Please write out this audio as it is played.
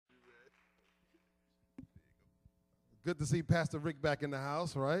Good to see Pastor Rick back in the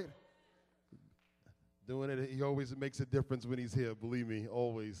house, right? Doing it. He always makes a difference when he's here, believe me,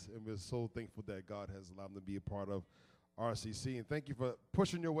 always. And we're so thankful that God has allowed him to be a part of RCC. And thank you for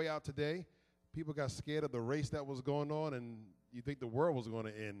pushing your way out today. People got scared of the race that was going on, and you think the world was going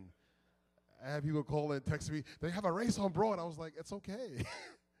to end. I have people call and text me, they have a race on Broad. I was like, it's okay.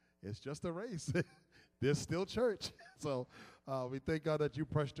 It's just a race. There's still church. So we thank God that you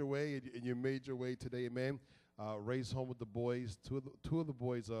pressed your way and you made your way today, amen. Raised home with the boys. Two of the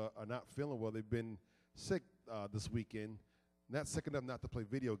boys are not feeling well. They've been sick this weekend. Not sick enough not to play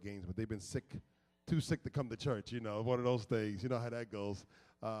video games, but they've been too sick to come to church, one of those things. You know how that goes.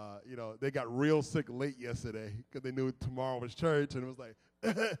 They got real sick late yesterday because they knew tomorrow was church, and it was like,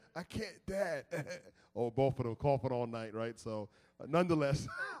 I can't, Dad. Both of them coughing all night, right? So nonetheless,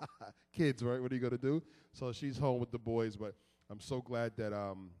 kids, right? What are you going to do? So she's home with the boys, but I'm so glad that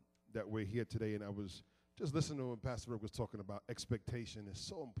that we're here today, and I was just listening to when Pastor Rick was talking about expectation. It's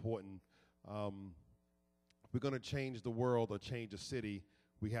so important. If we're going to change the world or change a city,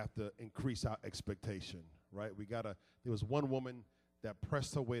 we have to increase our expectation, right? There was one woman that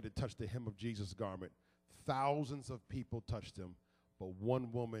pressed her way to touch the hem of Jesus' garment. Thousands of people touched him, but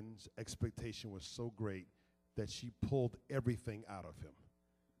one woman's expectation was so great that she pulled everything out of him.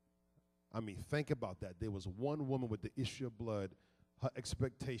 I mean, think about that. There was one woman with the issue of blood. Her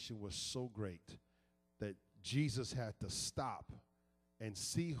expectation was so great that Jesus had to stop and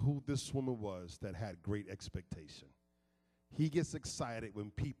see who this woman was that had great expectation. He gets excited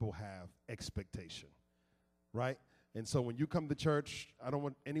when people have expectation, right? And so when you come to church, I don't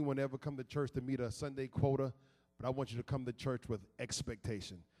want anyone to ever come to church to meet a Sunday quota, but I want you to come to church with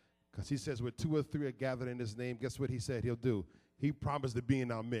expectation. Because he says, where two or three are gathered in his name, guess what he said he'll do? He promised to be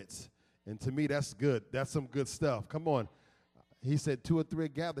in our midst. And to me, that's good. That's some good stuff. Come on. He said two or three are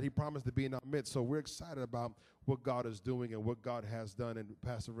gathered. He promised to be in our midst. So we're excited about what God is doing and what God has done. And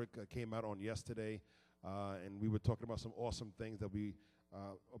Pastor Rick came out on yesterday, and we were talking about some awesome things that we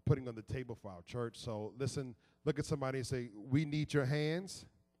are putting on the table for our church. So listen, look at somebody and say, we need your hands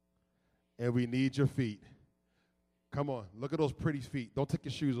and we need your feet. Come on, look at those pretty feet. Don't take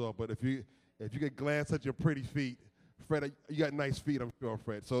your shoes off, but if you could glance at your pretty feet, Fred, you got nice feet, I'm sure,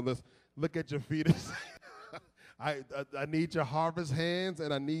 Fred. So let's look at your feet and say, I need your harvest hands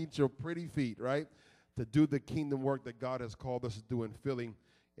and I need your pretty feet, right, to do the kingdom work that God has called us to do in Philly.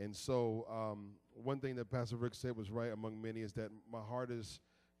 And so one thing that Pastor Rick said was right among many is that my heart is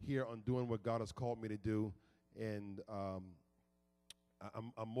here on doing what God has called me to do. And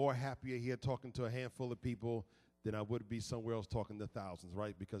I'm more happier here talking to a handful of people than I would be somewhere else talking to thousands,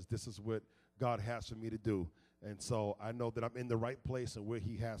 right? Because this is what God has for me to do. And so I know that I'm in the right place and where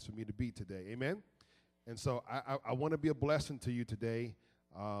he has for me to be today. Amen? And so I want to be a blessing to you today.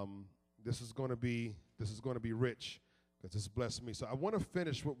 This is going to be rich because this blessed me. So I want to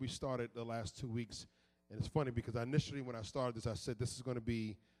finish what we started the last 2 weeks. And it's funny because initially when I started this, I said this is going to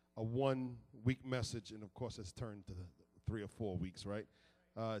be a 1 week message. And, of course, it's turned to 3 or 4 weeks, right?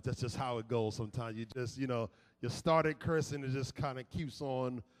 That's just how it goes sometimes. You just, you started cursing and it just kind of keeps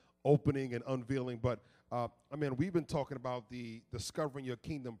on opening and unveiling. But, we've been talking about the discovering your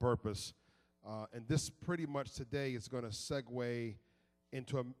kingdom purpose. And this pretty much today is going to segue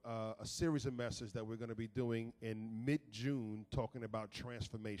into a series of messages that we're going to be doing in mid-June, talking about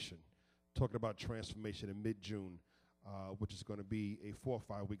transformation in mid-June, which is going to be a 4 or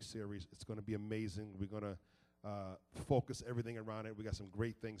 5 week series. It's going to be amazing. We're going to focus everything around it. We got some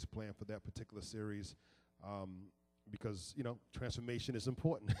great things planned for that particular series because, transformation is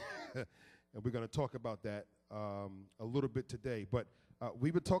important. And we're going to talk about that a little bit today. But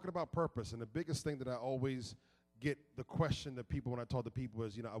we've been talking about purpose, and the biggest thing that I always get the question to people when I talk to people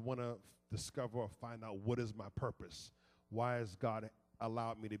is, I want to discover or find out what is my purpose. Why has God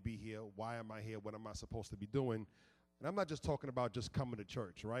allowed me to be here? Why am I here? What am I supposed to be doing? And I'm not just talking about just coming to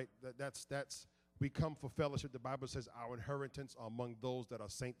church, right? That's we come for fellowship. The Bible says our inheritance are among those that are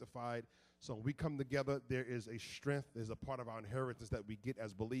sanctified. So when we come together, there is a strength. There's a part of our inheritance that we get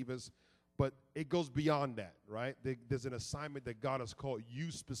as believers. But it goes beyond that, right? There's an assignment that God has called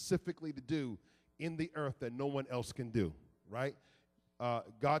you specifically to do in the earth that no one else can do, right?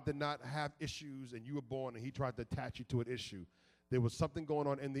 God did not have issues and you were born and he tried to attach you to an issue. There was something going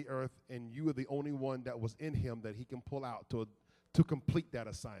on in the earth and you were the only one that was in him that he can pull out to complete that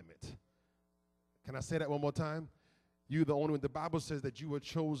assignment. Can I say that one more time? You're the only one. The Bible says that you were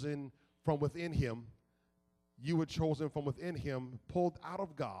chosen from within him. You were chosen from within him, pulled out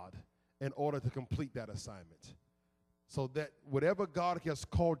of God in order to complete that assignment. So that whatever God has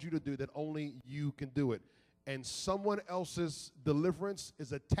called you to do, that only you can do it. And someone else's deliverance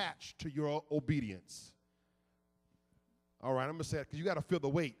is attached to your obedience. All right, I'm going to say it because you got to feel the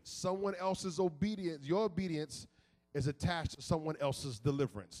weight. Someone else's obedience, your obedience is attached to someone else's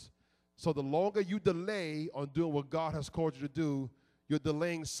deliverance. So the longer you delay on doing what God has called you to do, you're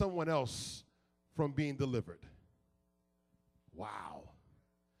delaying someone else from being delivered. Wow.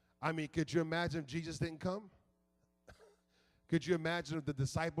 I mean, could you imagine if Jesus didn't come? Could you imagine if the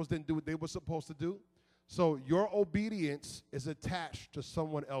disciples didn't do what they were supposed to do? So your obedience is attached to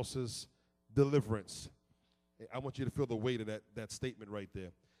someone else's deliverance. I want you to feel the weight of that statement right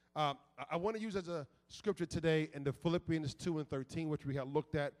there. I want to use as a scripture today in the Philippians 2:13, which we had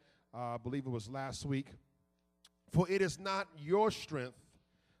looked at, I believe it was last week. For it is not your strength,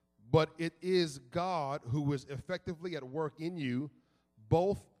 but it is God who is effectively at work in you,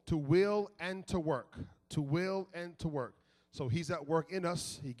 both to will and to work. To will and to work. So he's at work in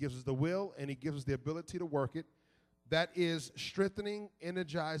us. He gives us the will, and he gives us the ability to work it. That is strengthening,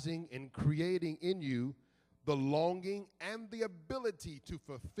 energizing, and creating in you the longing and the ability to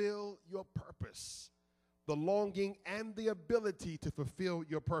fulfill your purpose. The longing and the ability to fulfill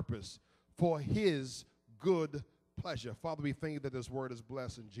your purpose for his good pleasure. Father, we thank you that this word is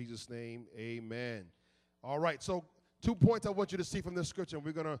blessed. In Jesus' name, amen. All right, so 2 points I want you to see from this scripture, and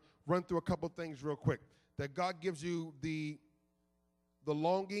we're going to run through a couple things real quick. That God gives you the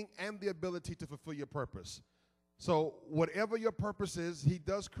longing and the ability to fulfill your purpose. So whatever your purpose is, he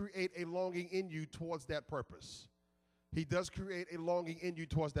does create a longing in you towards that purpose. He does create a longing in you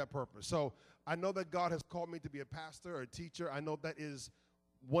towards that purpose. So I know that God has called me to be a pastor or a teacher. I know that is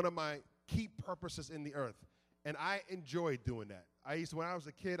one of my key purposes in the earth. And I enjoy doing that. When I was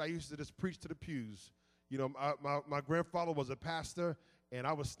a kid, I used to just preach to the pews. You know, my grandfather was a pastor, and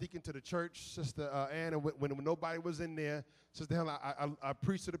I was sneaking to the church, Sister Ann, and when nobody was in there, Sister Helen, I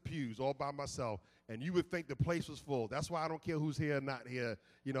preached to the pews all by myself, and you would think the place was full. That's why I don't care who's here or not here.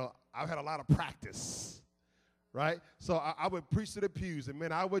 You know, I've had a lot of practice, right? So I would preach to the pews, and,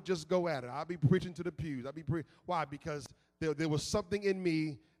 man, I would just go at it. I'd be preaching to the pews. Why? Because there was something in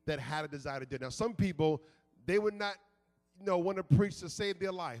me that had a desire to do it. Now, some people, they would not, want to preach to save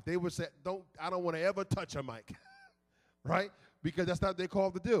their life. They would say, I don't want to ever touch a mic, right? Because that's not what they're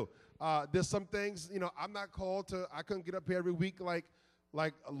called to do. There's some things, I'm not called to. I couldn't get up here every week like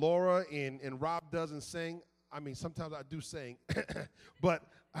Laura and Rob does and sing. I mean, sometimes I do sing. But,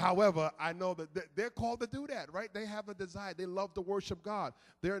 however, I know that they're called to do that, right? They have a desire. They love to worship God.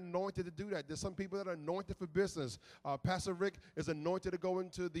 They're anointed to do that. There's some people that are anointed for business. Pastor Rick is anointed to go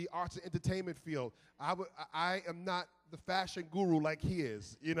into the arts and entertainment field. I am not the fashion guru like he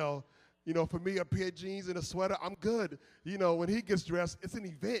is, for me, a pair of jeans and a sweater, I'm good. When he gets dressed, it's an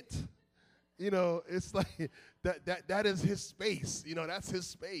event. It's like that is his space. That's his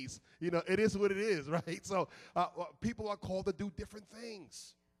space. It is what it is, right? So people are called to do different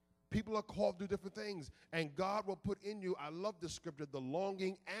things. People are called to do different things. And God will put in you, I love this scripture, the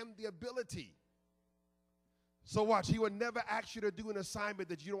longing and the ability. So watch, he will never ask you to do an assignment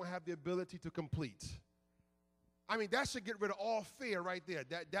that you don't have the ability to complete. I mean, that should get rid of all fear right there.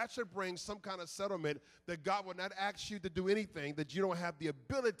 That should bring some kind of settlement that God will not ask you to do anything that you don't have the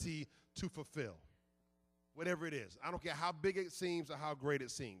ability to fulfill, whatever it is. I don't care how big it seems or how great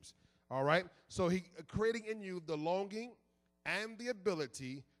it seems, all right? So he creating in you the longing and the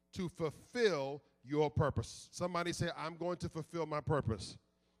ability to fulfill your purpose. Somebody say, I'm going to fulfill my purpose.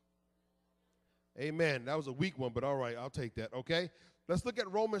 Amen. That was a weak one, but all right, I'll take that, okay? Let's look at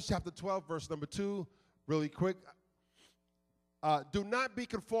Romans chapter 12, verse number 2, really quick. Do not be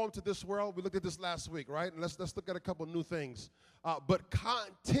conformed to this world. We looked at this last week, right? And let's look at a couple new things. But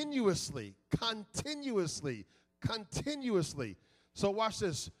continuously. So watch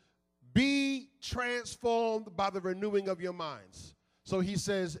this. Be transformed by the renewing of your minds. So he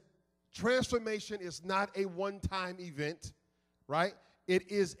says transformation is not a one-time event, right? It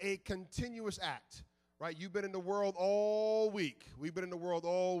is a continuous act, right? You've been in the world all week. We've been in the world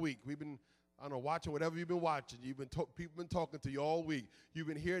all week. We've been watching whatever you've been watching. People been talking to you all week. You've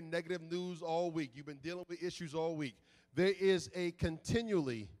been hearing negative news all week. You've been dealing with issues all week. There is a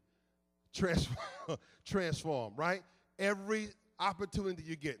continually transform, right? Every opportunity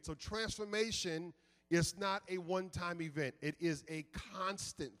you get. So transformation is not a one-time event. It is a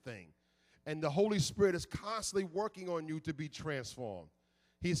constant thing. And the Holy Spirit is constantly working on you to be transformed.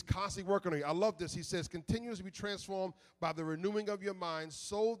 He's constantly working on you. I love this. He says, continuously be transformed by the renewing of your mind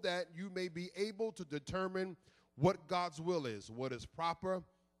so that you may be able to determine what God's will is, what is proper,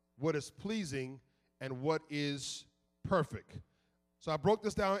 what is pleasing, and what is perfect. So I broke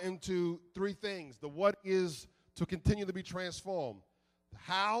this down into 3 things. The what is to continue to be transformed.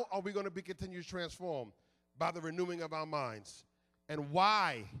 How are we going to be continued to transform? By the renewing of our minds. And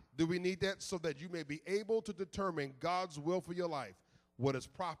why do we need that? So that you may be able to determine God's will for your life, what is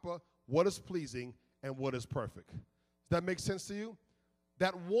proper, what is pleasing, and what is perfect. Does that make sense to you?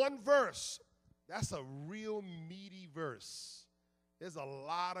 That one verse, that's a real meaty verse. There's a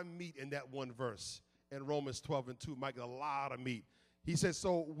lot of meat in that one verse in Romans 12:2. Mike, a lot of meat. He says,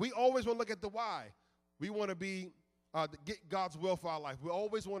 so we always want to look at the why. We want to get God's will for our life. We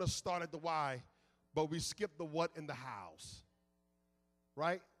always want to start at the why, but we skip the what and the hows,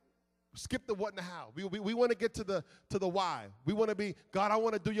 right? Skip the what and the how. We want to get to the why. We want to be, God, I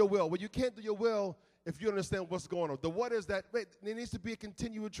want to do your will. Well, you can't do your will if you understand what's going on. The what is that, wait, there needs to be a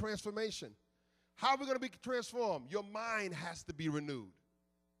continual transformation. How are we going to be transformed? Your mind has to be renewed.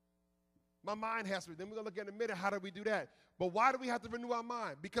 My mind has to be. Then we're going to look at in a minute, how do we do that? But why do we have to renew our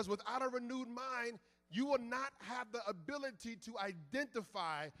mind? Because without a renewed mind, you will not have the ability to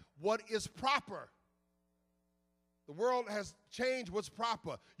identify what is proper. The world has changed what's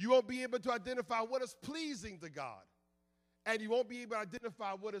proper. You won't be able to identify what is pleasing to God. And you won't be able to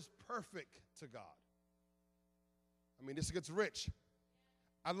identify what is perfect to God. I mean, this gets rich.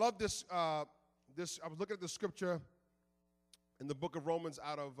 I love this. I was looking at the scripture in the book of Romans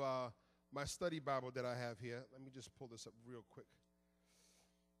out of my study Bible that I have here. Let me just pull this up real quick.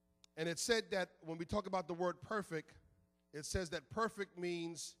 And it said that when we talk about the word perfect, it says that perfect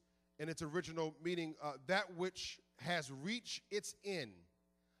means, in its original meaning, that which has reached its end.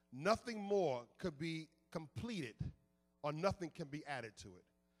 Nothing more could be completed, or nothing can be added to it.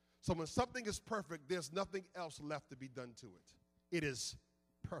 So when something is perfect, there's nothing else left to be done to it. It is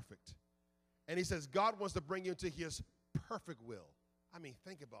perfect. And he says God wants to bring you into his perfect will. I mean,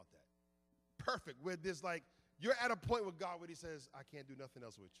 think about that. Perfect, where there's like, you're at a point with God where he says, I can't do nothing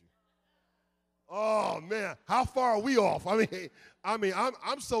else with you. Oh, man, how far are we off? I mean,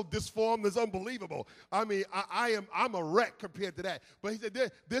 I'm so disformed, it's unbelievable. I mean, I'm a wreck compared to that. But he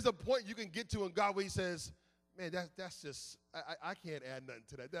said there's a point you can get to in God where he says, man, that's just, I can't add nothing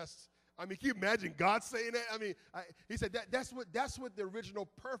to that. Can you imagine God saying that? I mean, he said that's what the original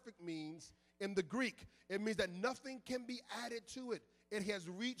perfect means in the Greek. It means that nothing can be added to it. It has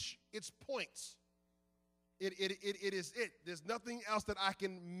reached its points. It is it. There's nothing else that I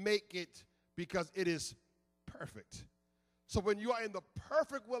can make it because it is perfect. So when you are in the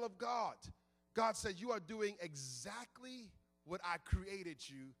perfect will of God, God said you are doing exactly what I created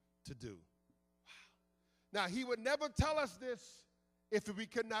you to do. Wow. Now, he would never tell us this if we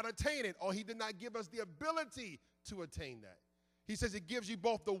could not attain it, or he did not give us the ability to attain that. He says it gives you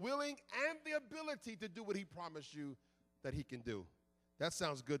both the willing and the ability to do what he promised you that he can do. That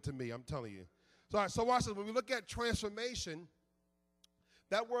sounds good to me, I'm telling you. So watch this. When we look at transformation,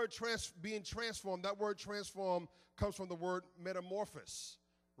 that word being transformed, that word transform comes from the word metamorphosis,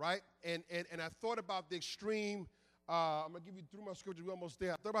 right? And I thought about the extreme, I'm going to give you through my scripture, we're almost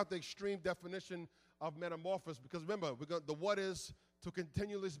there. I thought about the extreme definition of metamorphosis because remember, the what is to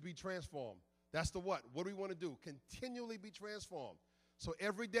continually be transformed. That's the what. What do we want to do? Continually be transformed. So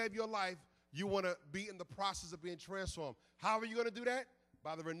every day of your life, you want to be in the process of being transformed. How are you going to do that?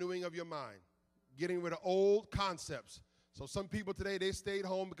 By the renewing of your mind, getting rid of old concepts. So some people today, they stayed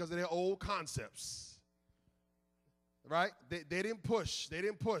home because of their old concepts, right? They didn't push. They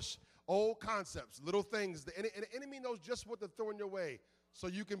didn't push. Old concepts, little things. And the enemy knows just what to throw in your way so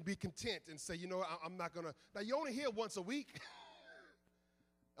you can be content and say, you know, I'm not going to. Now, you're only here once a week.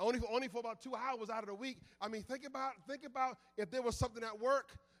 Only for about 2 hours out of the week. I mean, think about if there was something at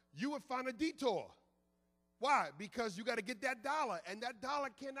work, you would find a detour. Why? Because you got to get that dollar, and that dollar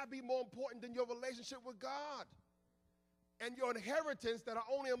cannot be more important than your relationship with God and your inheritance that are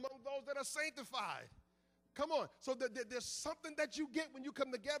only among those that are sanctified. Come on. So there's something that you get when you come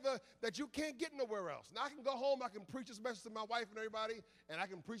together that you can't get nowhere else. Now, I can go home, I can preach this message to my wife and everybody, and I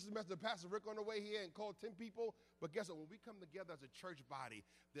can preach this message to Pastor Rick on the way here and call 10 people. But guess what? When we come together as a church body,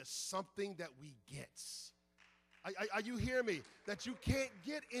 there's something that we get. Are you hearing me? That you can't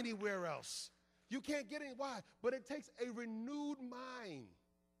get anywhere else. You can't get any. Why? But it takes a renewed mind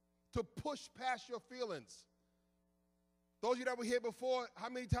to push past your feelings. Those of you that were here before, how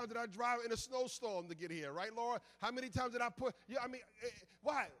many times did I drive in a snowstorm to get here, right, Laura? How many times did I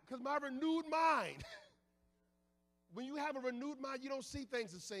why? Because my renewed mind. When you have a renewed mind, you don't see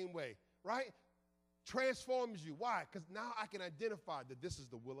things the same way, right? Transforms you. Why? Because now I can identify that this is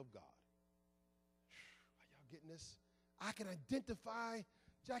the will of God. Are y'all getting this? I can identify,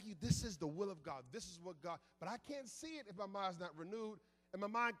 Jackie, this is the will of God. This is what God, but I can't see it if my mind's not renewed, and my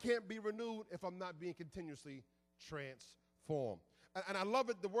mind can't be renewed if I'm not being continuously transformed. And I love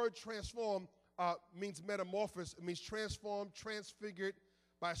it. The word transform means metamorphosis. It means transformed, transfigured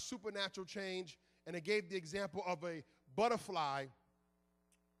by supernatural change. And it gave the example of a butterfly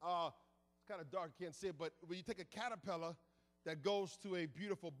kind of dark, can't see it, but when you take a caterpillar that goes to a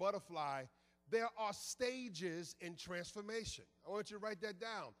beautiful butterfly, there are stages in transformation. I want you to write that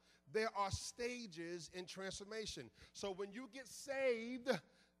down. There are stages in transformation. So when you get saved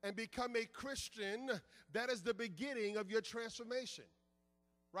and become a Christian, that is the beginning of your transformation,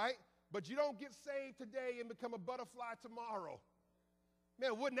 right? But you don't get saved today and become a butterfly tomorrow.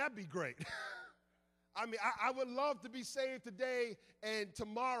 Man, wouldn't that be great? I mean, I would love to be saved today and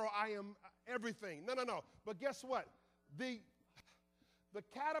tomorrow I am everything. No. But guess what? The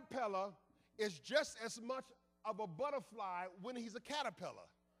caterpillar is just as much of a butterfly when he's a caterpillar.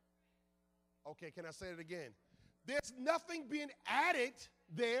 Okay, can I say it again? There's nothing being added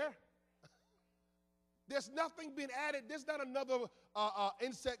there. There's nothing being added. There's not another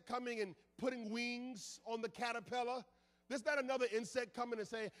insect coming and putting wings on the caterpillar. There's not another insect coming and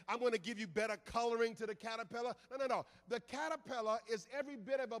saying, I'm going to give you better coloring to the caterpillar. No. The caterpillar is every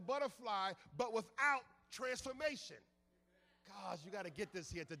bit of a butterfly, but without transformation. Gosh, you got to get this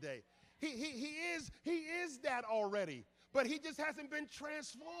here today. He is that already, but he just hasn't been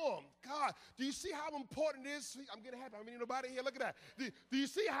transformed. God, do you see how important it is? I'm getting happy. I mean, nobody here. Look at that. Do you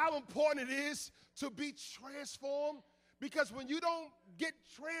see how important it is to be transformed? Because when you don't get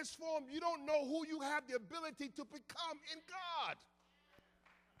transformed, you don't know who you have the ability to become in God.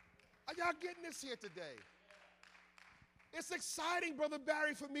 Are y'all getting this here today? It's exciting, Brother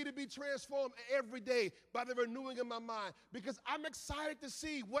Barry, for me to be transformed every day by the renewing of my mind, because I'm excited to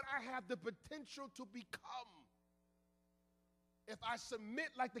see what I have the potential to become if I submit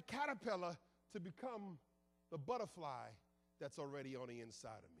like the caterpillar to become the butterfly that's already on the inside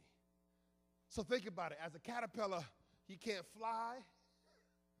of me. So think about it. As a caterpillar, he can't fly.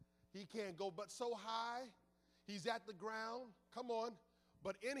 He can't go but so high. He's at the ground. Come on.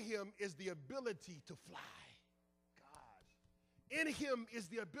 But in him is the ability to fly. In him is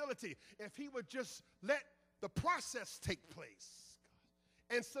the ability. If he would just let the process take place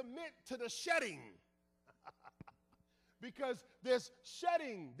and submit to the shedding. Because there's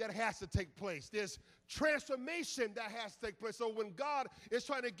shedding that has to take place. There's transformation that has to take place. So when God is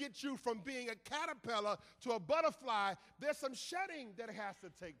trying to get you from being a caterpillar to a butterfly, there's some shedding that has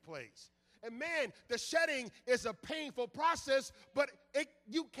to take place. And man, the shedding is a painful process, but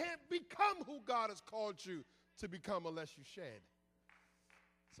you can't become who God has called you to become unless you shed.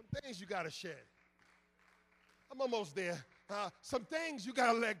 Some things you got to shed. I'm almost there. Some things you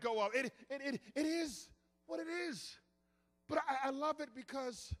got to let go of. It is what it is. But I love it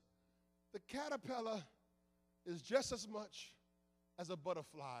because the caterpillar is just as much as a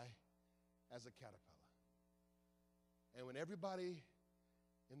butterfly as a caterpillar. And when everybody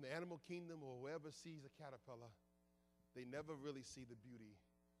in the animal kingdom or whoever sees a caterpillar, they never really see the beauty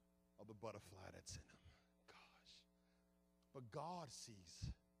of the butterfly that's in them. But God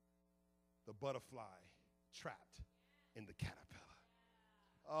sees the butterfly trapped in the caterpillar.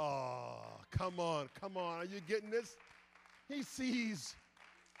 Oh, come on. Are you getting this? He sees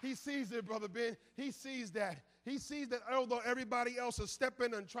it, Brother Ben. He sees that. He sees that although everybody else is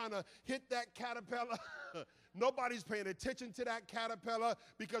stepping and trying to hit that caterpillar, nobody's paying attention to that caterpillar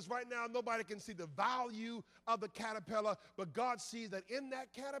because right now nobody can see the value of the caterpillar. But God sees that in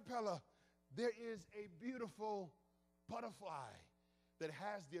that caterpillar, there is a beautiful butterfly that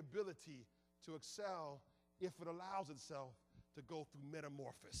has the ability to excel if it allows itself to go through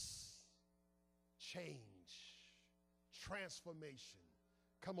metamorphosis, change, transformation.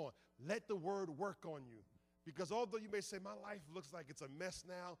 Come on, let the word work on you. Because although you may say, my life looks like it's a mess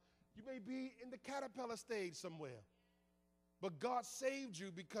now, you may be in the caterpillar stage somewhere. But God saved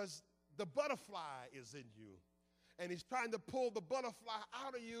you because the butterfly is in you. And he's trying to pull the butterfly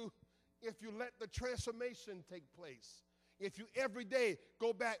out of you if you let the transformation take place. If you every day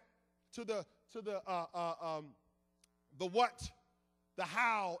go back to the what, the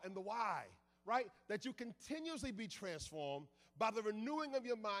how, and the why, right? That you continuously be transformed by the renewing of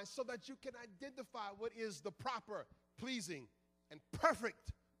your mind so that you can identify what is the proper, pleasing, and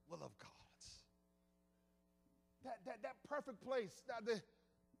perfect will of God. That perfect place. Now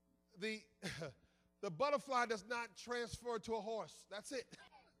the butterfly does not transfer to a horse. That's it.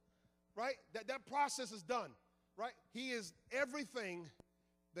 Right? That process is done. Right? He is everything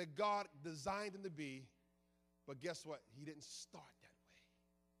that God designed him to be, but guess what? He didn't start that way.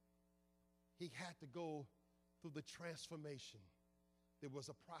 He had to go through the transformation. There was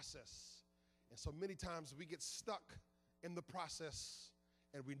a process. And so many times we get stuck in the process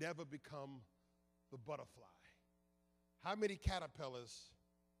and we never become the butterfly. How many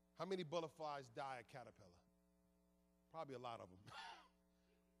butterflies die a caterpillar? Probably a lot of them.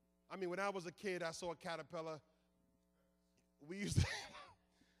 I mean, when I was a kid, I saw a caterpillar. We used to,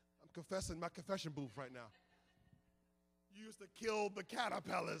 I'm confess in my confession booth right now. You used to kill the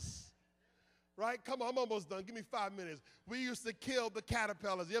caterpillars. Right? Come on, I'm almost done. Give me 5 minutes. We used to kill the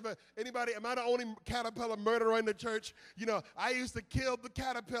caterpillars. Anybody, am I the only caterpillar murderer in the church? You know, I used to kill the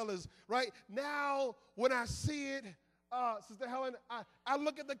caterpillars, right? Now, when I see it, Sister Helen, I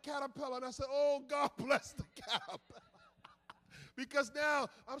look at the caterpillar and I say, oh, God bless the caterpillar. Because now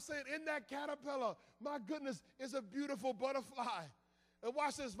I'm saying in that caterpillar, my goodness, is a beautiful butterfly. And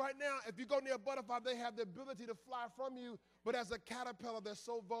watch this, right now, if you go near a butterfly, they have the ability to fly from you, but as a caterpillar, they're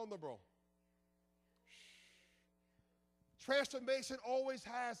so vulnerable. Transformation always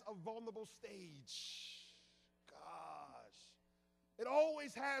has a vulnerable stage. Gosh. It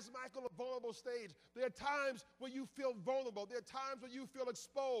always has, Michael, a vulnerable stage. There are times when you feel vulnerable. There are times when you feel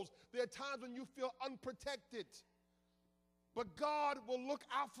exposed. There are times when you feel unprotected. But God will look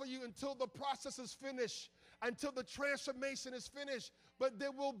out for you until the process is finished, until the transformation is finished. But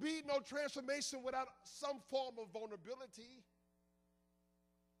there will be no transformation without some form of vulnerability.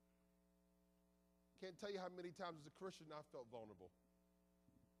 Can't tell you how many times as a Christian I felt vulnerable.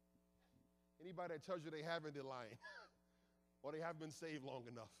 Anybody that tells you they haven't, they're lying. Or they haven't been saved long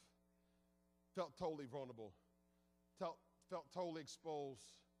enough. Felt totally vulnerable. Felt totally exposed,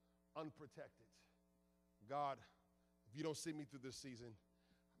 unprotected. God, if you don't see me through this season,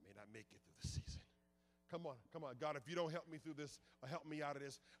 I may not make it through the season. Come on. God, if you don't help me through this or help me out of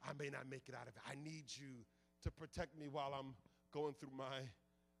this, I may not make it out of it. I need you to protect me while I'm going through my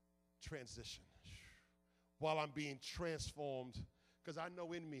transition, while I'm being transformed, because I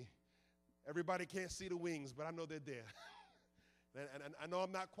know in me, everybody can't see the wings, but I know they're there. and I know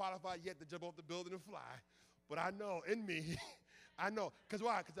I'm not qualified yet to jump off the building and fly, but I know in me, I know. Because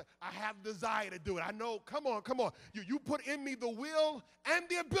why? Because I have the desire to do it. I know, come on. You put in me the will and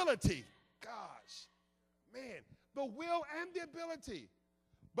the ability. Gosh, man, the will and the ability.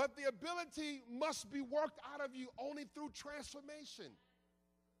 But the ability must be worked out of you only through transformation.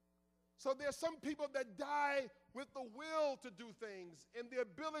 So there's some people that die with the will to do things and the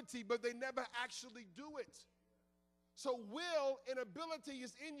ability, but they never actually do it. So will and ability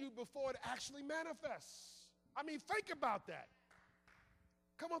is in you before it actually manifests. I mean, think about that.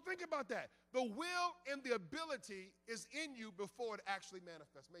 Come on, think about that. The will and the ability is in you before it actually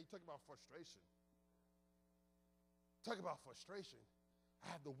manifests. Man, you talk about frustration. Talk about frustration.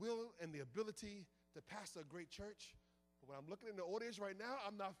 I have the will and the ability to pastor a great church. But when I'm looking in the audience right now,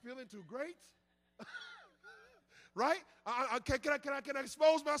 I'm not feeling too great. Right? Can I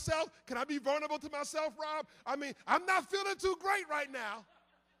expose myself? Can I be vulnerable to myself, Rob? I mean, I'm not feeling too great right now.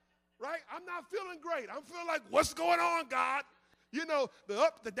 Right? I'm not feeling great. I'm feeling like, what's going on, God? You know, the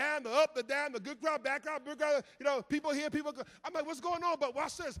up, the down, the good crowd, bad crowd, good crowd, you know, people here, people go. I'm like, what's going on? But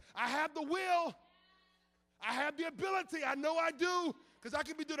watch this. I have the will. I have the ability. I know I do. Because I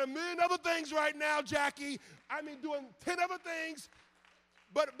could be doing a million other things right now, Jackie. I mean, doing 10 other things.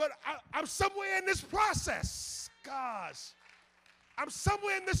 But I'm somewhere in this process. Gosh. I'm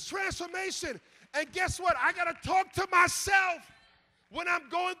somewhere in this transformation. And guess what? I got to talk to myself when I'm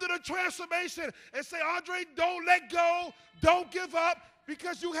going through the transformation and say, Andre, don't let go. Don't give up.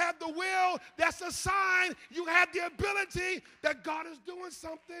 Because you have the will. That's a sign. You have the ability that God is doing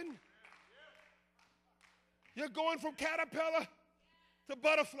something. You're going from caterpillar to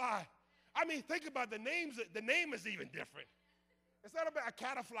butterfly. I mean, think about the names. The name is even different. It's not about a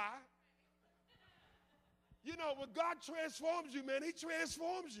caterfly. You know, when God transforms you, man, he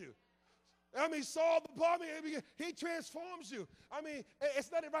transforms you. I mean, Saul the Palmer, he transforms you. I mean,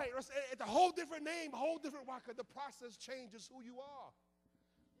 it's not right. It's a whole different name, a whole different why, because the process changes who you are.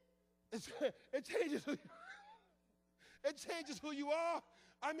 It changes who it changes who you are.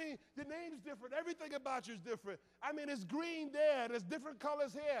 I mean, the name's different. Everything about you is different. I mean, it's green there. There's different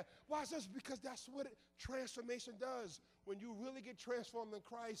colors here. Why is this? Because that's what transformation does. When you really get transformed in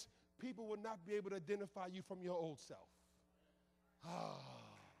Christ, people will not be able to identify you from your old self. Oh.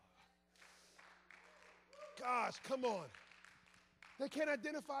 Gosh, come on. They can't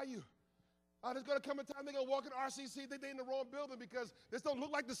identify you. There's going to come a time they're going to walk in RCC, they're in the wrong building because this don't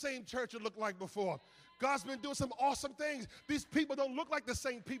look like the same church it looked like before. God's been doing some awesome things. These people don't look like the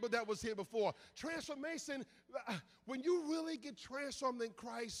same people that was here before. Transformation, when you really get transformed in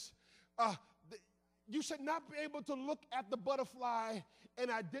Christ, you should not be able to look at the butterfly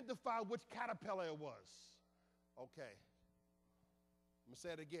and identify which caterpillar it was. Okay. I'm going to say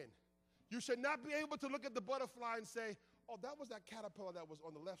it again. You should not be able to look at the butterfly and say, oh, that was that caterpillar that was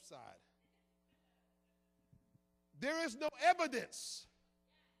on the left side. There is no evidence.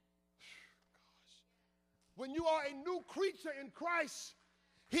 Gosh. When you are a new creature in Christ,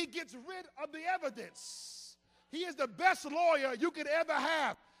 he gets rid of the evidence. He is the best lawyer you could ever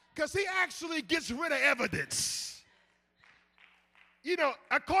have. Because he actually gets rid of evidence. You know,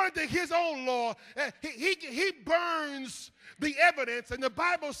 according to his own law, he burns the evidence. And the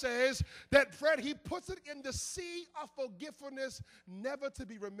Bible says that, Fred, he puts it in the sea of forgetfulness, never to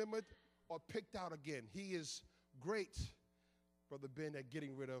be remembered or picked out again. He is great, Brother Ben, at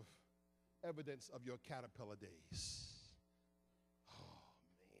getting rid of evidence of your caterpillar days. Oh,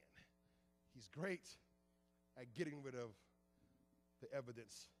 man. He's great at getting rid of the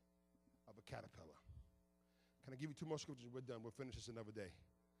evidence of a caterpillar. Can I give you two more scriptures? We're done. We'll finish this another day.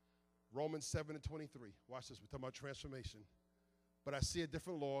 Romans 7:23. Watch this. We're talking about transformation. But I see a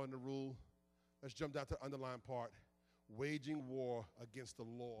different law in the rule. Let's jump down to the underlined part. Waging war against the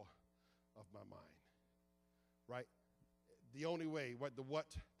law of my mind. Right? The only way,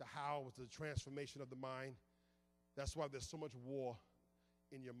 the how, was the transformation of the mind. That's why there's so much war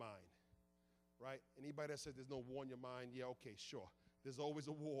in your mind. Right? Anybody that says there's no war in your mind, yeah, okay, sure. There's always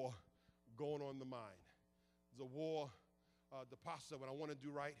a war going on in the mind. There's a war. The pastor said, when I want to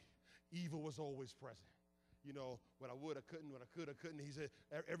do right, evil was always present. You know, when I would, I couldn't. When I could, I couldn't. He said,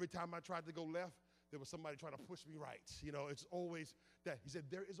 every time I tried to go left, there was somebody trying to push me right. You know, it's always that. He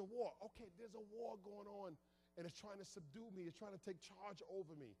said, there is a war. Okay, there's a war going on, and it's trying to subdue me. It's trying to take charge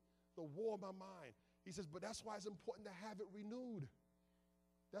over me. The war of my mind. He says, but that's why it's important to have it renewed.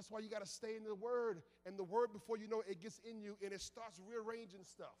 That's why you got to stay in the Word. And the Word, before you know it, gets in you, and it starts rearranging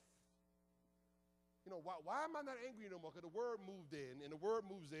stuff. You know, why am I not angry no more? Because the Word moved in, and the Word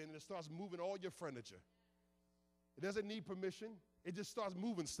moves in, and it starts moving all your furniture. It doesn't need permission. It just starts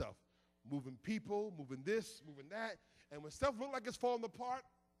moving stuff. Moving people, moving this, moving that. And when stuff looks like it's falling apart,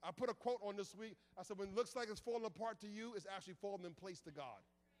 I put a quote on this week. I said, when it looks like it's falling apart to you, it's actually falling in place to God.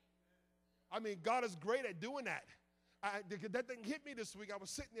 I mean, God is great at doing that. That thing hit me this week. I was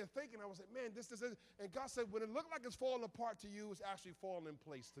sitting there thinking, I was like, man, this. And God said, when it looked like it's falling apart to you, it's actually falling in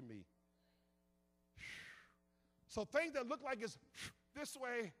place to me. So things that look like it's this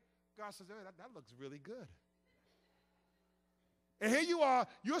way, God says, hey, that looks really good. And here you are,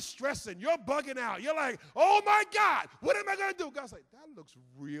 you're stressing, you're bugging out. You're like, oh my God, what am I going to do? God's like, that looks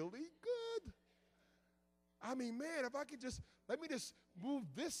really good. I mean, man, if I could just, let me just move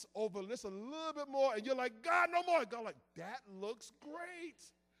this over this a little bit more. And you're like, God, no more. God like, that looks great.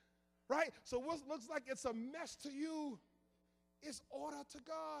 Right? So what looks like it's a mess to you is order to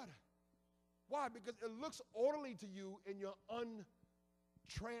God. Why? Because it looks orderly to you in your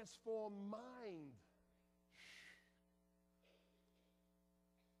untransformed mind.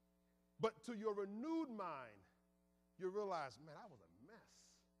 But to your renewed mind, you realize, man, I was a mess.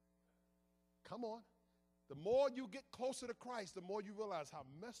 Come on. The more you get closer to Christ, the more you realize how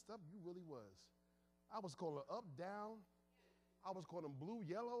messed up you really was. I was calling up, down. I was calling blue,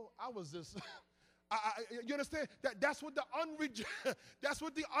 yellow. I was just... you understand? That's what the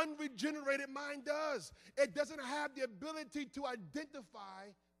unregenerated mind does. It doesn't have the ability to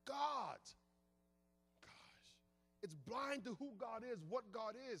identify God. Gosh. It's blind to who God is, what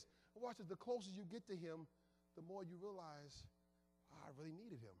God is. Watch it. The closer you get to him, the more you realize, I really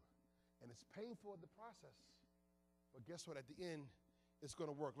needed him. And it's painful in the process. But guess what? At the end, it's going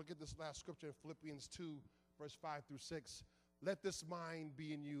to work. Look at this last scripture in Philippians 2, verse 5 through 6. Let this mind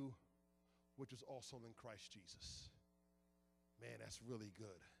be in you, which is also in Christ Jesus. Man, that's really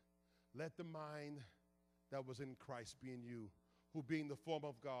good. Let the mind that was in Christ be in you, who being the form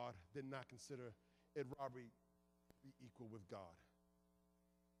of God did not consider it robbery to be equal with God.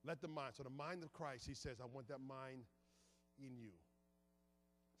 Let the mind, so the mind of Christ, he says, I want that mind in you.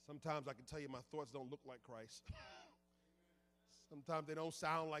 Sometimes I can tell you my thoughts don't look like Christ. Sometimes they don't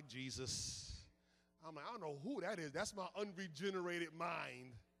sound like Jesus. I'm like, I don't know who that is. That's my unregenerated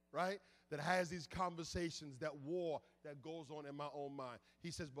mind, right? That has these conversations, that war that goes on in my own mind. He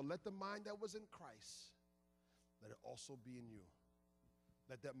says, but let the mind that was in Christ, let it also be in you.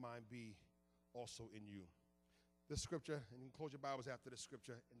 Let that mind be also in you. This scripture, and you can close your Bibles after this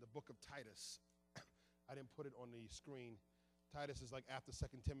scripture, in the book of Titus. I didn't put it on the screen. Titus is like after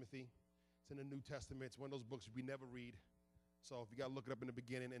 2 Timothy. It's in the New Testament. It's one of those books we never read. So if you got to look it up in the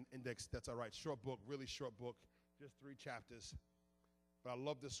beginning and index, that's all right. Short book, really short book, just 3 chapters. But I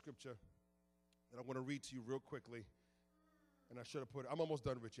love this scripture that I want to read to you real quickly. And I should have put it. I'm almost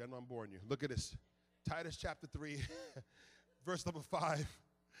done, Richie. I know I'm boring you. Look at this. Titus chapter 3, verse number 5.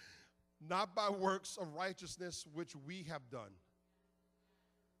 Not by works of righteousness which we have done,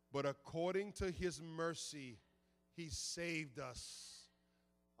 but according to his mercy, he saved us.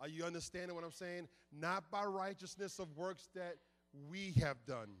 Are you understanding what I'm saying? Not by righteousness of works that we have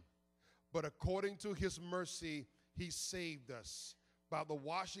done, but according to his mercy, he saved us by the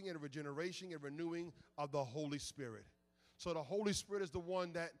washing and regeneration and renewing of the Holy Spirit. So the Holy Spirit is the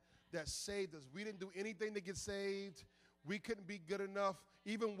one that saved us. We didn't do anything to get saved. We couldn't be good enough.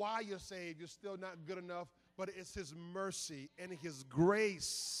 Even while you're saved, you're still not good enough. But it's his mercy and his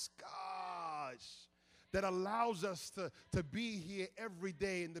grace, gosh, that allows us to be here every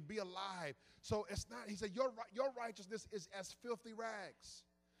day and to be alive. So it's not, he said, your righteousness is as filthy rags.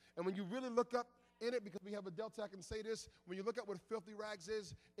 And when you really look up in it, because we have a Delta, I can say this, when you look at what filthy rags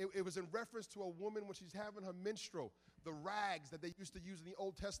is, it was in reference to a woman when she's having her menstrual, the rags that they used to use in the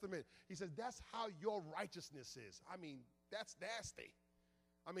Old Testament. He says, that's how your righteousness is. I mean, that's nasty.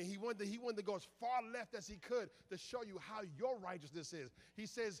 I mean, he wanted to go as far left as he could to show you how your righteousness is. He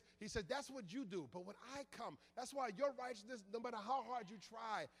says, that's what you do. But when I come, that's why your righteousness, no matter how hard you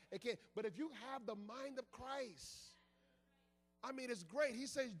try, it can't. But if you have the mind of Christ, I mean, it's great. He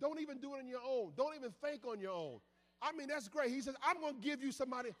says, don't even do it on your own. Don't even think on your own. I mean, that's great. He says, I'm going to give you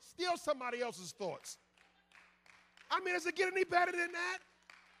steal somebody else's thoughts. I mean, does it get any better than that?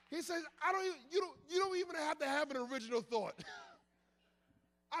 He says, you don't even have to have an original thought.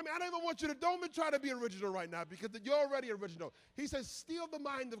 I mean, I don't even want you to, don't even try to be original right now because you're already original. He says, steal the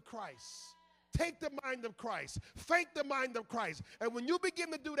mind of Christ. Take the mind of Christ. Think the mind of Christ. And when you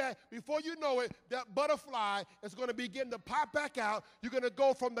begin to do that, before you know it, that butterfly is going to begin to pop back out. You're going to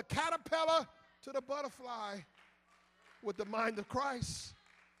go from the caterpillar to the butterfly with the mind of Christ.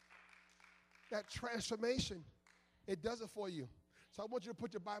 That transformation, it does it for you. So I want you to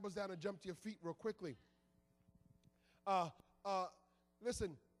put your Bibles down and jump to your feet real quickly.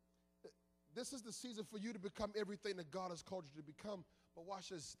 Listen, this is the season for you to become everything that God has called you to become. But watch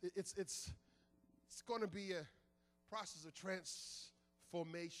this. It's going to be a process of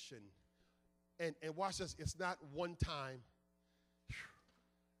transformation. And watch this. It's not one time.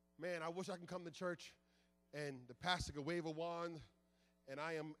 Man, I wish I can come to church and the pastor could wave a wand and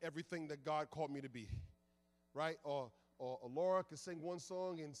I am everything that God called me to be. Right? Or Laura could sing one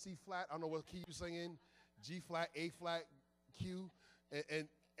song in C flat. I don't know what key you're singing. G flat, A flat, Q.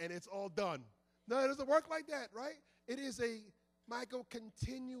 And it's all done. No, it doesn't work like that, right? It is Michael,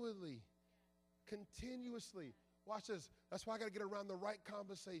 continuously. Watch this. That's why I got to get around the right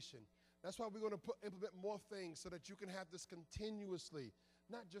conversation. That's why we're going to implement more things so that you can have this continuously,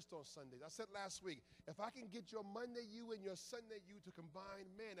 not just on Sundays. I said last week, if I can get your Monday you and your Sunday you to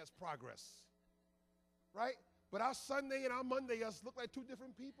combine, man, that's progress, right? But our Sunday and our Monday us look like two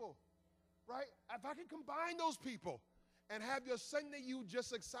different people, right? If I can combine those people, and have your Sunday you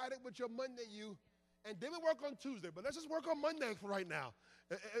just excited with your Monday you, and then we work on Tuesday. But let's just work on Monday for right now.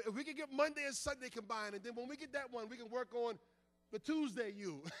 If we can get Monday and Sunday combined, and then when we get that one, we can work on the Tuesday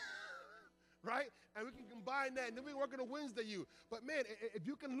you, right? And we can combine that, and then we work on the Wednesday you. But man, if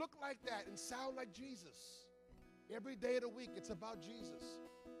you can look like that and sound like Jesus, every day of the week, it's about Jesus.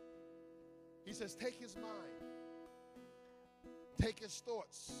 He says, take his mind, take his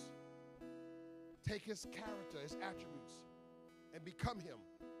thoughts, take his character, his attributes, and become him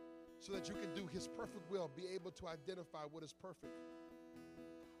so that you can do his perfect will, be able to identify what is perfect,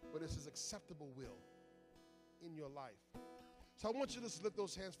 what is his acceptable will in your life. So I want you to just lift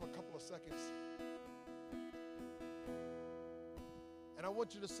those hands for a couple of seconds. And I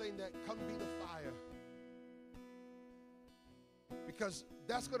want you to sing that, come be the fire. Because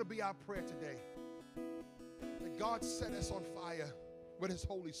that's going to be our prayer today. That God set us on fire with his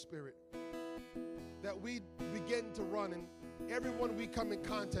Holy Spirit. That we begin to run, and everyone we come in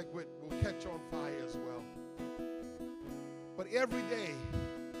contact with will catch on fire as well. But every day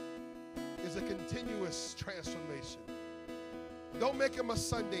is a continuous transformation. Don't make him a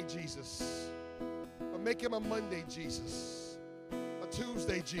Sunday Jesus, but make him a Monday Jesus, a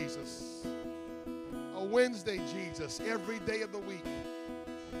Tuesday Jesus, a Wednesday Jesus. Every day of the week,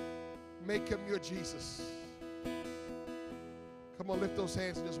 make him your Jesus. Come on, lift those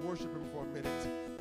hands and just worship him for a minute.